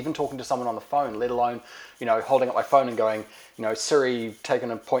bus, even talking to someone on the phone, let alone, holding up my phone and going, Siri, take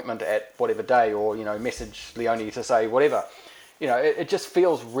an appointment at whatever day, or, message Leonie to say whatever. It just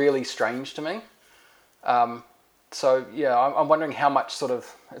feels really strange to me. So, yeah, I'm wondering how much sort of,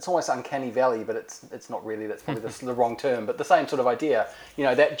 it's almost uncanny valley, but it's not really, that's probably the wrong term, but the same sort of idea,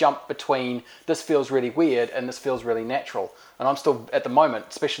 that jump between this feels really weird and this feels really natural. And I'm still, at the moment,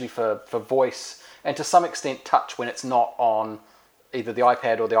 especially for voice, and to some extent touch when it's not on either the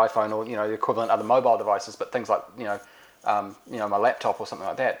iPad or the iPhone or, the equivalent other mobile devices, but things like, my laptop or something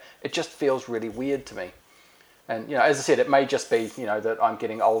like that, it just feels really weird to me. And, as I said, it may just be, that I'm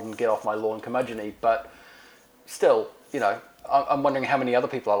getting old and get off my lawn curmudgeon-y, but still, I'm wondering how many other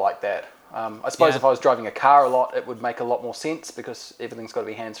people are like that. I suppose if I was driving a car a lot, it would make a lot more sense because everything's got to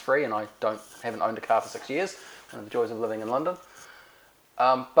be hands-free, and I haven't owned a car for 6 years. One of the joys of living in London.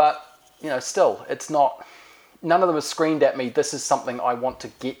 But still, it's not. None of them have screamed at me, this is something I want to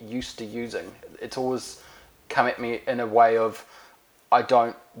get used to using. It's always come at me in a way of, I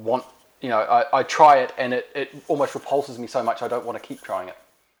don't want. I try it, and it almost repulses me so much I don't want to keep trying it.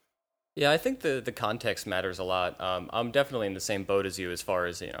 Yeah, I think the context matters a lot. I'm definitely in the same boat as you as far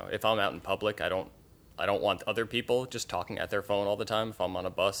as, if I'm out in public, I don't want other people just talking at their phone all the time if I'm on a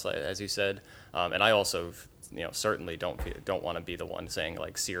bus, as you said. And I also, certainly don't want to be the one saying,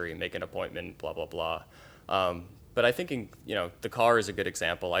 like, Siri, make an appointment, blah, blah, blah. But I think, the car is a good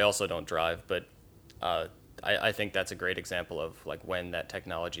example. I also don't drive, but I think that's a great example of, like, when that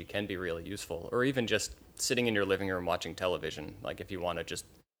technology can be really useful. Or even just sitting in your living room watching television, like, if you want to just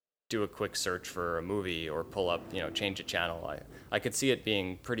do a quick search for a movie or pull up, change a channel. I could see it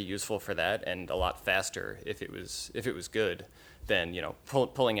being pretty useful for that, and a lot faster if it was good than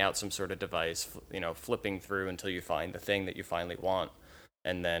pulling out some sort of device, flipping through until you find the thing that you finally want,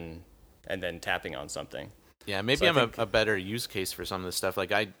 and then tapping on something. Yeah, maybe I'm a better use case for some of this stuff.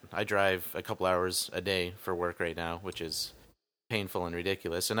 Like I drive a couple hours a day for work right now, which is painful and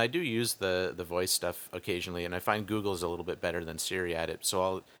ridiculous. And I do use the voice stuff occasionally, and I find Google's a little bit better than Siri at it.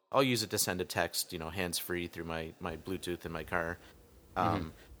 So I'll use it to send a text, hands free through my Bluetooth in my car.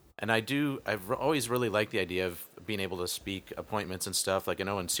 And I've always really liked the idea of being able to speak appointments and stuff. Like I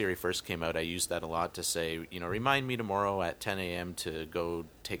know when Siri first came out, I used that a lot to say, remind me tomorrow at 10 a.m. to go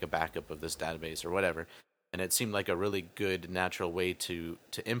take a backup of this database or whatever. And it seemed like a really good natural way to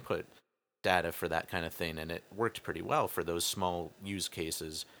input data for that kind of thing, and it worked pretty well for those small use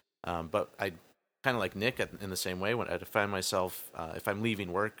cases. But I kind of like Nick in the same way. When I find myself, if I'm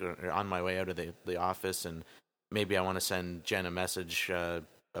leaving work or on my way out of the office, and maybe I want to send Jen a message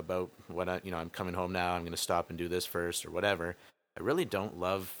about what I'm coming home now, I'm going to stop and do this first or whatever. I really don't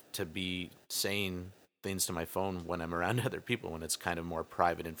love to be saying things to my phone when I'm around other people, when it's kind of more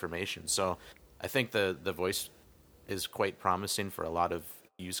private information. So I think the voice is quite promising for a lot of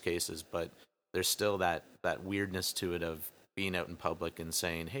use cases, but there's still that weirdness to it of being out in public and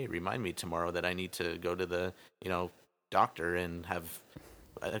saying, hey, remind me tomorrow that I need to go to the doctor and have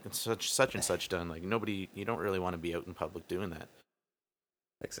such and such done. Like you don't really want to be out in public doing that.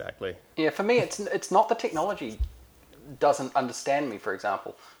 Exactly. Yeah, for me it's not the technology doesn't understand me, for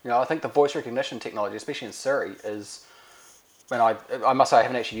example. I think the voice recognition technology, especially in Siri, is, when I must say I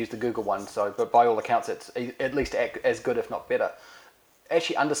haven't actually used the Google one, but by all accounts it's at least as good, if not better.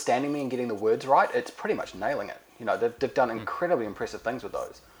 Actually understanding me and getting the words right, it's pretty much nailing it. They've done incredibly impressive things with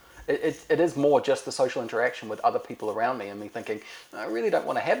those. It is more just the social interaction with other people around me and me thinking, I really don't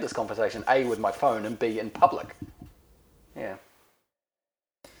want to have this conversation, A, with my phone, and B, in public. Yeah.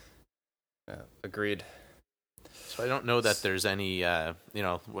 Agreed. So I don't know that there's any,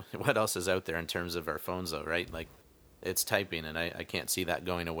 what else is out there in terms of our phones though, right? Like it's typing, and I can't see that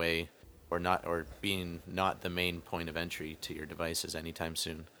going away or being not the main point of entry to your devices anytime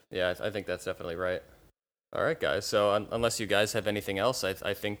soon. Yeah, I think that's definitely right. All right, guys. So unless you guys have anything else,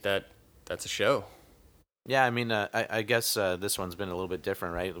 I think that's a show. Yeah, I mean, I guess this one's been a little bit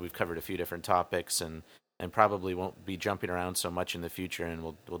different, right? We've covered a few different topics, and probably won't be jumping around so much in the future, and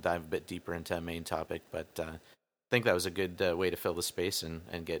we'll dive a bit deeper into a main topic. But I think that was a good way to fill the space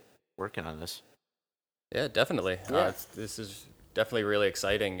and get working on this. Yeah, definitely. Yeah. This is definitely really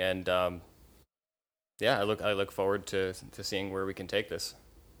exciting, and I look forward to seeing where we can take this.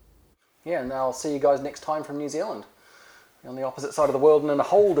 Yeah, and I'll see you guys next time from New Zealand, on the opposite side of the world and in a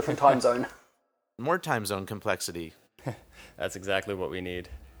whole different time zone. More time zone complexity. That's exactly what we need.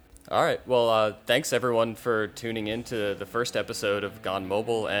 All right. Well, thanks everyone for tuning in to the first episode of Gone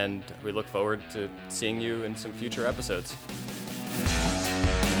Mobile, and we look forward to seeing you in some future episodes.